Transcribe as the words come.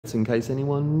in case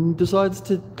anyone decides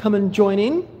to come and join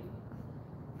in.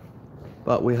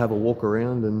 But we have a walk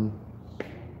around and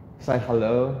say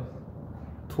hello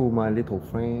to my little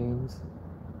friends.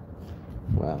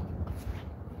 Wow.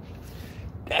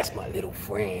 That's my little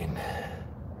friend.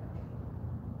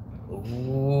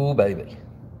 Ooh, baby.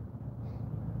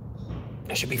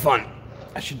 That should be fun.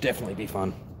 That should definitely be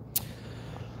fun.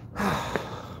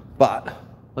 But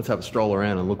let's have a stroll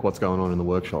around and look what's going on in the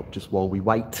workshop just while we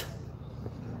wait.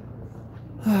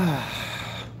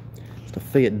 It's the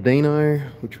Fiat Dino,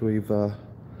 which we've done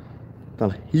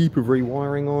a heap of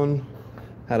rewiring on.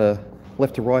 Had a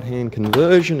left to right hand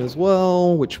conversion as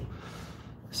well, which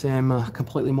Sam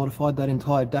completely modified that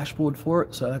entire dashboard for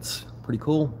it, so that's pretty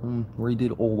cool. And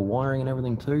redid all the wiring and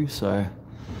everything too, so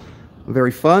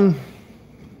very fun.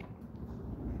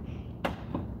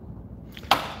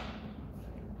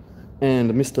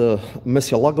 And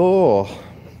Monsieur Lago.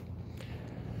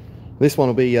 This one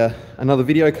will be another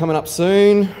video coming up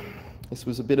soon. This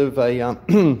was a bit of a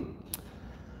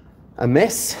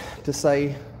mess, to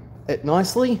say it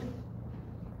nicely.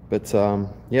 But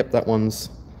yep, that one's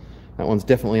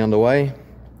definitely underway.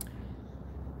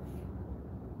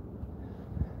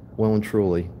 Well and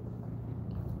truly.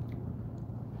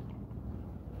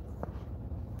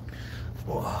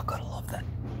 Oh, gotta love that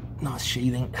nice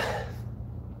sheathing.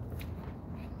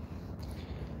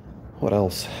 What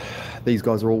else? These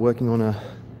guys are all working on a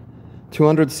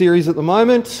 200 series at the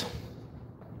moment.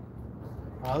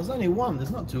 Oh, there's only one.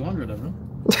 There's not 200 of them.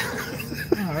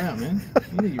 All right, man.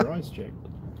 You need your eyes checked.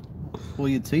 Or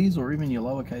your T's, or even your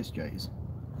lowercase J's.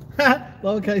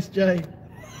 Lowercase J.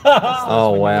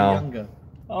 Oh wow. Younger.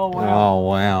 Oh wow. Oh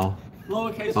wow.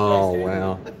 Lowercase Oh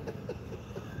wow.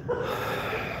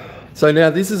 So now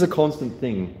this is a constant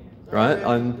thing, right?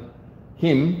 On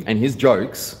him and his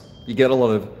jokes, you get a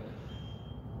lot of.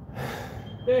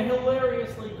 They're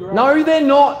hilariously great. No, they're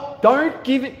not. Don't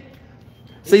give it.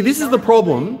 See, this is the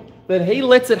problem, that he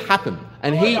lets it happen,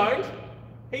 and I don't.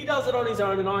 He does it on his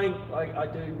own, and I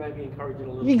do maybe encourage it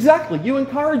a little. Exactly. You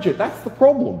encourage it. That's the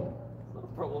problem. It's not a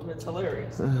problem. It's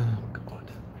hilarious. Oh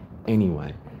God.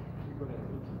 Anyway.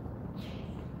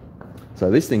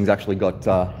 So this thing's actually got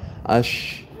a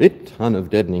shit ton of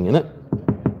deadening in it.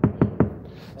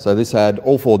 So this had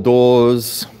all 4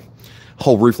 doors.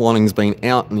 Whole roof lining's been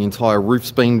out and the entire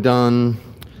roof's been done.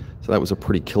 So that was a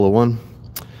pretty killer one.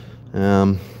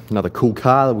 Another cool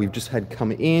car that we've just had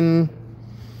come in.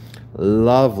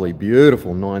 Lovely,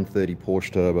 beautiful 930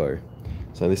 Porsche Turbo.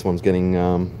 So this one's getting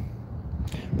a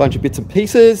bunch of bits and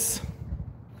pieces.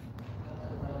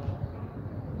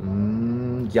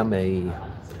 Yummy.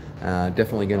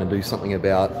 Definitely going to do something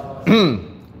about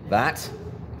that.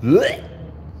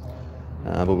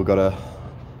 But we've got a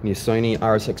new Sony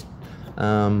RSX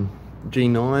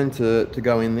G9 to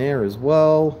go in there as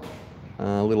well.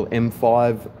 A little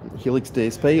M5 Helix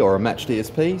DSP or a match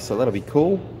DSP, so that'll be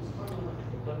cool.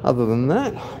 Other than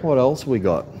that, what else we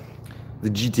got? The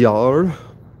GTR,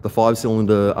 the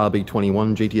 5-cylinder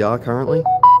RB21 GTR currently,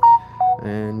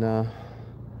 and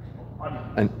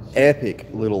an epic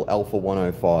little Alpha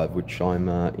 105, which I'm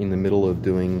in the middle of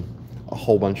doing a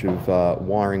whole bunch of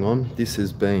wiring on. This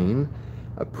has been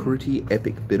a pretty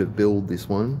epic bit of build, this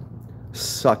one.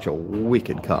 Such a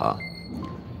wicked car.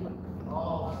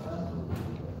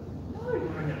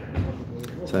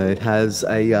 So it has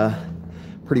a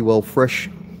pretty well fresh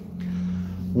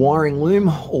wiring loom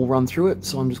all run through it.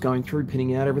 So I'm just going through,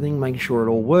 pinning out everything, making sure it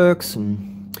all works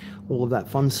and all of that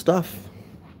fun stuff.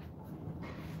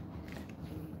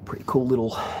 Pretty cool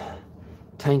little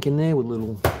tank in there with a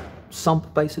little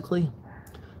sump basically.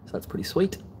 So that's pretty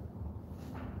sweet.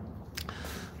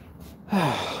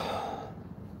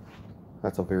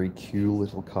 That's a very cool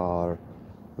little car.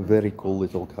 Very cool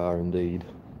little car indeed.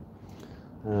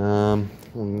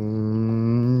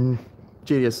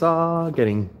 GSR,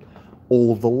 getting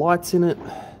all of the lights in it.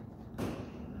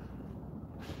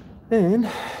 And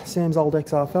Sam's old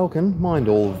XR Falcon, mind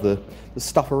all of the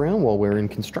stuff around while we're in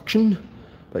construction.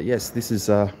 But yes, this is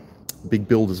a big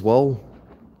build as well.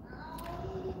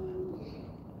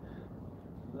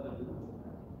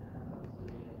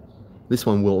 This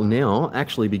one will now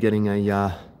actually be getting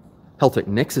a Heltec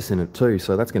Nexus in it too,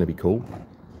 so that's going to be cool.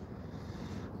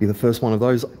 Be the first one of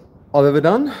those I've ever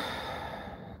done.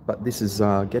 But this is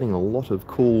getting a lot of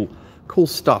cool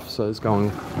stuff. So it's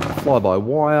going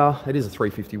fly-by-wire. It is a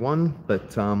 351,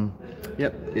 but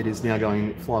yep, it is now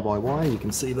going fly-by-wire. You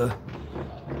can see the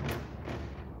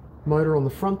motor on the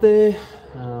front there.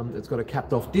 It's got a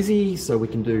capped off dizzy, so we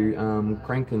can do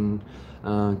crank and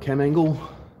cam angle.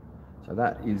 So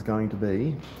that is going to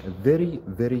be a very,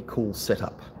 very cool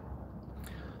setup.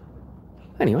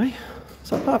 Anyway,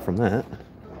 So apart from that,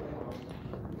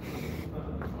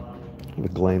 have a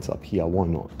glance up here, why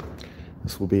not?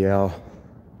 This will be our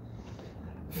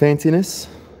fanciness.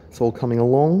 It's all coming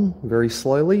along very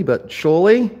slowly but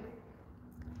surely.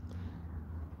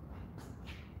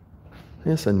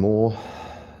 Yes, and more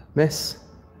mess.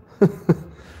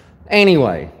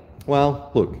 Anyway,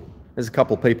 well, look, there's a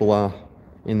couple of people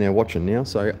in there watching now,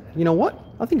 so you know what?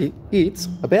 I think it's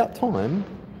about time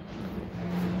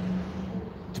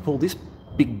to pull this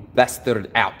big bastard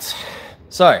out.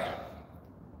 So,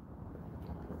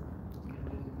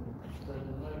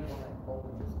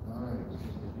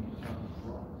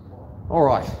 all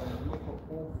right.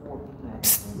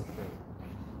 Psst.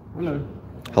 Hello.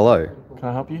 Hello. Can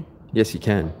I help you? Yes, you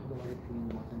can.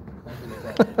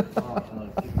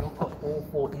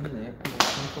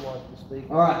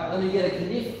 All right, let me get a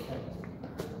kniff.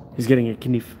 He's getting a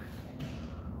kniff.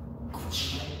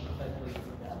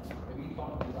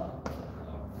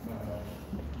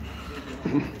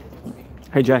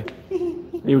 Hey Jay,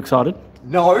 are you excited?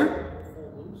 No,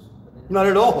 not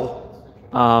at all.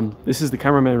 This is the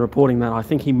cameraman reporting that I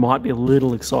think he might be a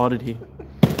little excited here.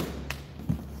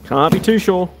 Can't be too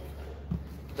sure.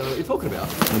 Don't know what you're talking about.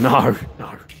 No,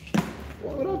 no.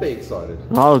 Why would I be excited?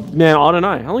 Oh, now I don't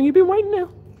know. How long you been waiting now?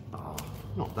 Oh,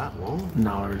 not that long.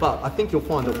 No. But I think you'll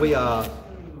find that we are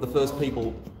the first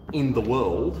people in the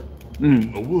world,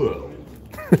 to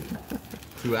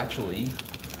actually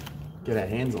get our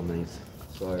hands on these.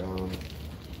 So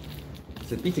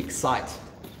it's a bit exciting.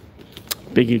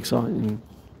 Big exciting.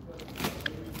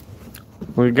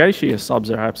 Legatia subs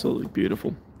are absolutely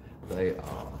beautiful. They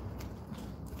are.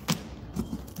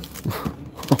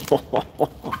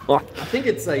 I think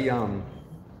it's a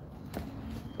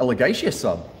Legatia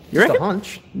sub. You Just reckon? a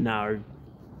hunch. No.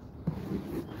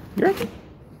 You reckon?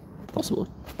 Possibly.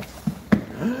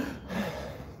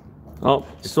 Oh,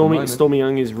 Stormy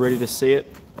Young is ready to see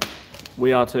it.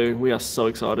 We are too. We are so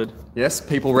excited. Yes,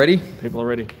 people ready? People are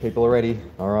ready. People are ready.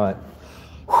 All right.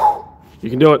 You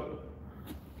can do it.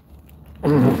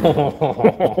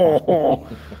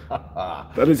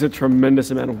 That is a tremendous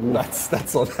amount of wood.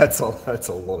 That's a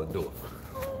lot of dough.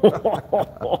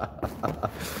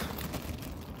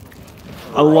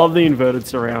 I love the inverted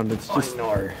surround. It's just I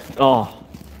know. oh.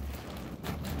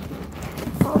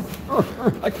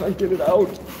 I can't get it out.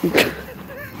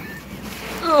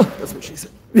 That's what she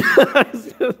said.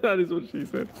 That is what she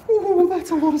said. Oh, that's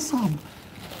a lot of sub.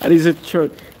 That is a true.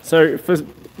 So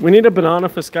we need a banana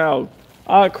for scale.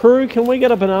 Crew, can we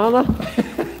get a banana?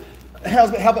 How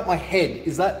about my head?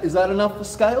 Is that enough for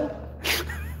scale?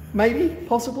 Maybe,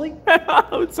 possibly. I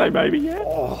would say maybe, yeah.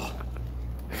 Oh,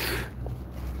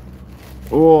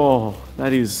 Oh,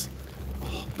 that is.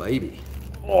 oh, baby.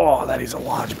 Oh, that is a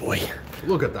large boy.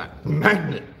 Look at that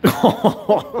magnet.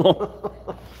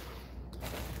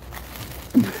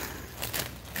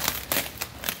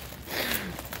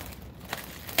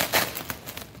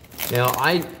 Now,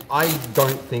 I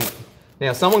don't think...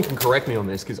 Now, someone can correct me on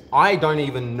this, because I don't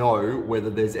even know whether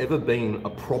there's ever been a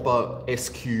proper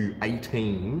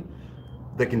SQ18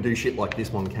 that can do shit like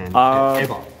this one can,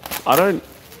 ever. I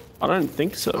don't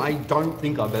think so. I don't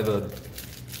think I've ever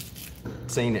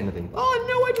seen anything. Oh,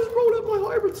 no, I just rolled up my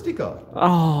hybrid sticker.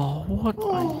 Oh, what?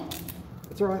 Oh,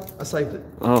 it's all right. I saved it.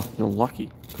 Oh, you're lucky.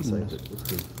 I saved it. It's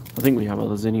good. I think we have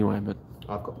others anyway, but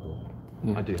I've got more.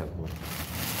 Yeah. I do have more.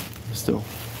 still.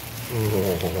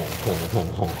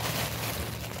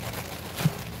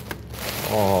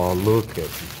 Oh, look at you.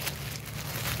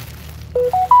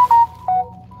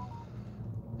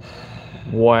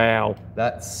 Wow.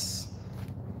 That's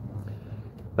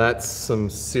some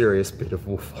serious bit of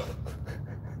wolf.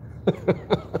 Look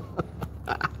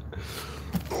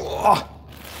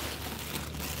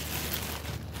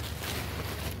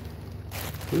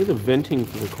at the venting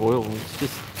for the coil. It's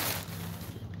just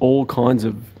all kinds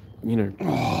of, you know.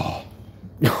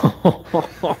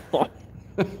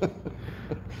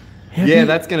 Yeah,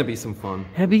 that's going to be some fun.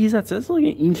 How big is that? So that's like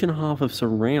 1.5 inches of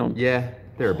surround. Yeah,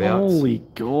 thereabouts. Holy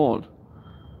God.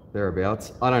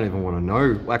 Thereabouts. I don't even want to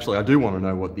know. Actually, I do want to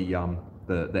know what the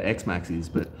X-Max is,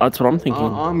 but That's what I'm thinking.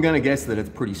 I'm going to guess that it's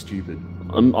pretty stupid.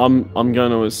 I'm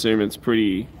going to assume it's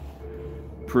pretty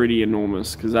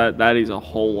enormous, because that is a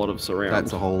whole lot of surround.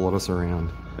 That's a whole lot of surround.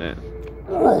 Yeah.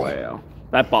 Wow.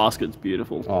 That basket's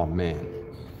beautiful. Oh man.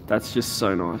 That's just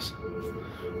so nice.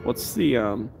 What's the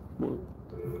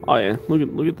oh yeah,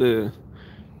 look at the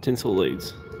tinsel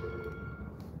leads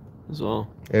as well.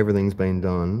 Everything's been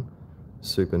done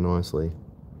super nicely.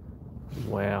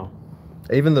 Wow.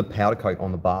 Even the powder coat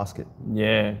on the basket.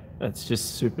 Yeah, that's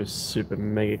just super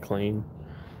mega clean.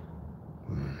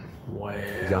 Wow.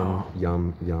 Yum,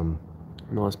 yum, yum.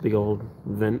 Nice big old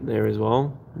vent there as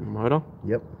well. Motor.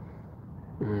 Yep.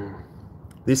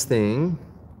 This thing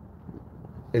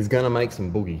is going to make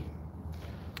some boogie.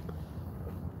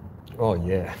 Oh,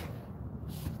 yeah.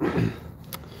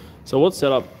 So what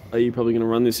setup are you probably going to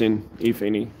run this in, if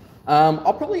any?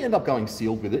 I'll probably end up going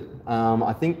sealed with it.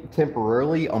 I think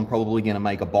temporarily I'm probably going to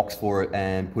make a box for it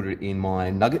and put it in my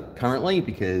Nugget currently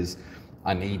because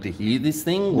I need to hear this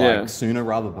thing like sooner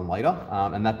rather than later.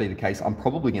 And that be the case, I'm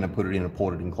probably going to put it in a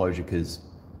ported enclosure because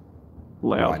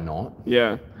why not?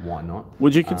 Yeah. Why not?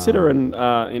 Would you consider an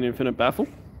infinite baffle?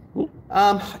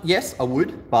 Yes, I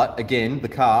would. But again, the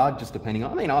car, just depending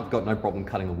on, I mean, I've got no problem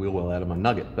cutting the wheel well out of my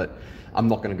Nugget, but I'm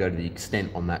not going to go to the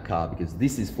extent on that car because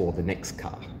this is for the next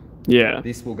car. Yeah.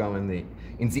 This will go in the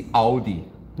Audi.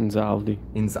 In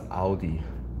the Audi.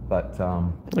 But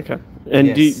okay. And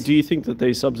yes. do you think that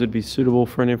these subs would be suitable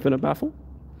for an infinite baffle?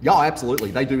 Yeah,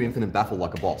 absolutely. They do infinite baffle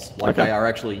like a boss. Like they are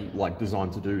actually like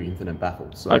designed to do infinite baffle.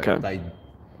 So they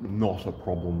not a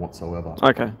problem whatsoever.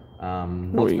 Okay.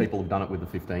 Lots of people have done it with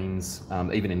the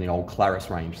 15s, even in the old Claris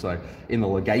range. So in the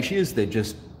Legatias, they're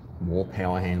just more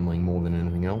power handling more than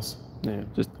anything else. Yeah,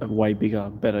 just a way bigger,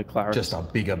 better Claris. Just a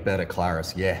bigger, better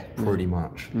Claris, yeah, pretty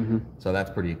much. So that's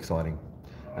pretty exciting.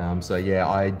 So yeah,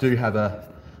 I do have a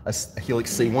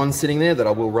Helix C1 sitting there that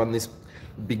I will run this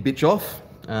big bitch off.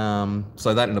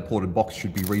 So that in a ported box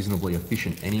should be reasonably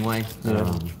efficient anyway.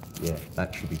 Yeah,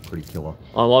 that should be pretty killer.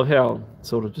 I love how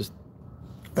sort of just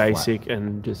basic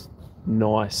and just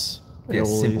nice. Yeah,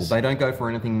 simple. They don't go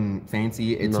for anything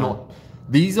fancy. It's not.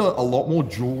 These are a lot more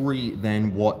jewelry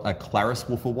than what a Claris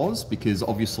woofer was because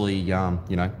obviously, you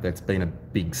know, that's been a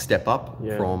big step up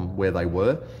from where they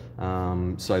were.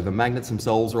 So the magnets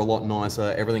themselves are a lot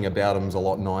nicer. Everything about them's a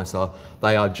lot nicer.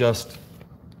 They are just.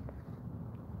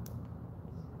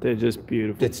 They're just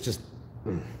beautiful. It's just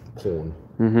porn.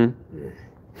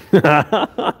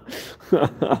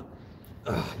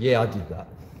 Yeah, I did that.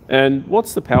 And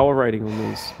what's the power rating on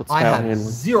these? What's I power have handling?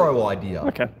 zero idea.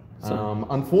 Okay. So.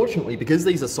 Unfortunately, because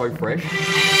these are so fresh, we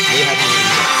haven't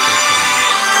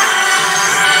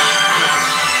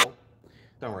even.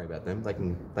 Don't worry about them.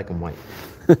 They can wait.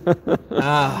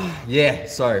 Yeah.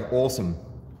 So awesome.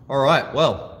 All right.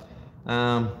 Well.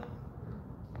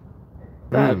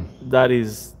 That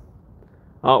is.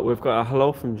 Oh, we've got a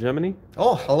hello from Germany.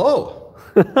 Oh, hello.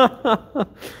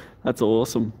 That's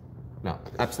awesome. No,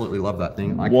 absolutely love that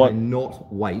thing. I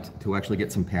cannot wait to actually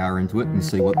get some power into it and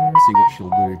see what she'll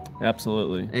do.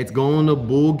 Absolutely. It's going to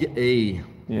boogie.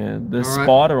 Yeah, the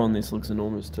spider on this looks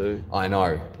enormous too. I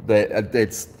know. I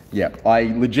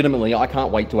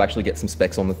can't wait to actually get some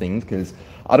specs on the things because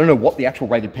I don't know what the actual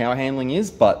rated power handling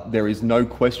is, but there is no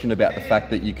question about the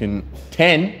fact that you can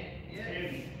 10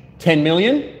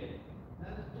 million?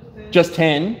 Just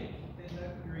 10?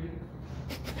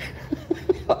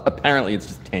 Apparently it's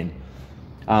just 10.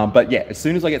 But yeah, as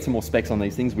soon as I get some more specs on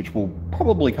these things, which will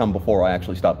probably come before I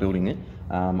actually start building it,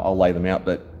 I'll lay them out.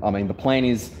 But I mean, the plan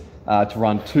is to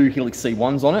run 2 Helix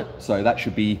C1s on it, so that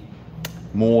should be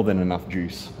more than enough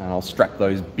juice. And I'll strap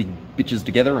those big bitches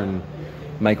together and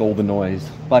make all the noise.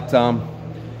 But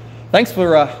thanks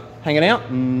for hanging out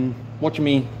and watching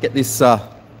me get this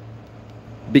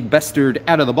big bastard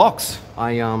out of the box.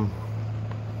 I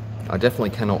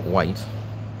definitely cannot wait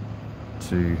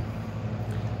to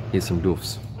hear some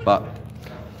doofs. But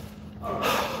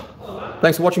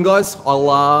thanks for watching, guys.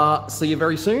 I'll see you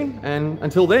very soon. And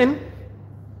until then,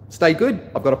 stay good.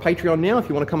 I've got a Patreon now if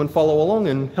you want to come and follow along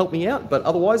and help me out. But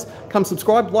otherwise, come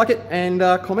subscribe, like it, and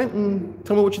comment, and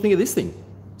tell me what you think of this thing.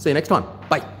 See you next time.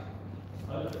 Bye.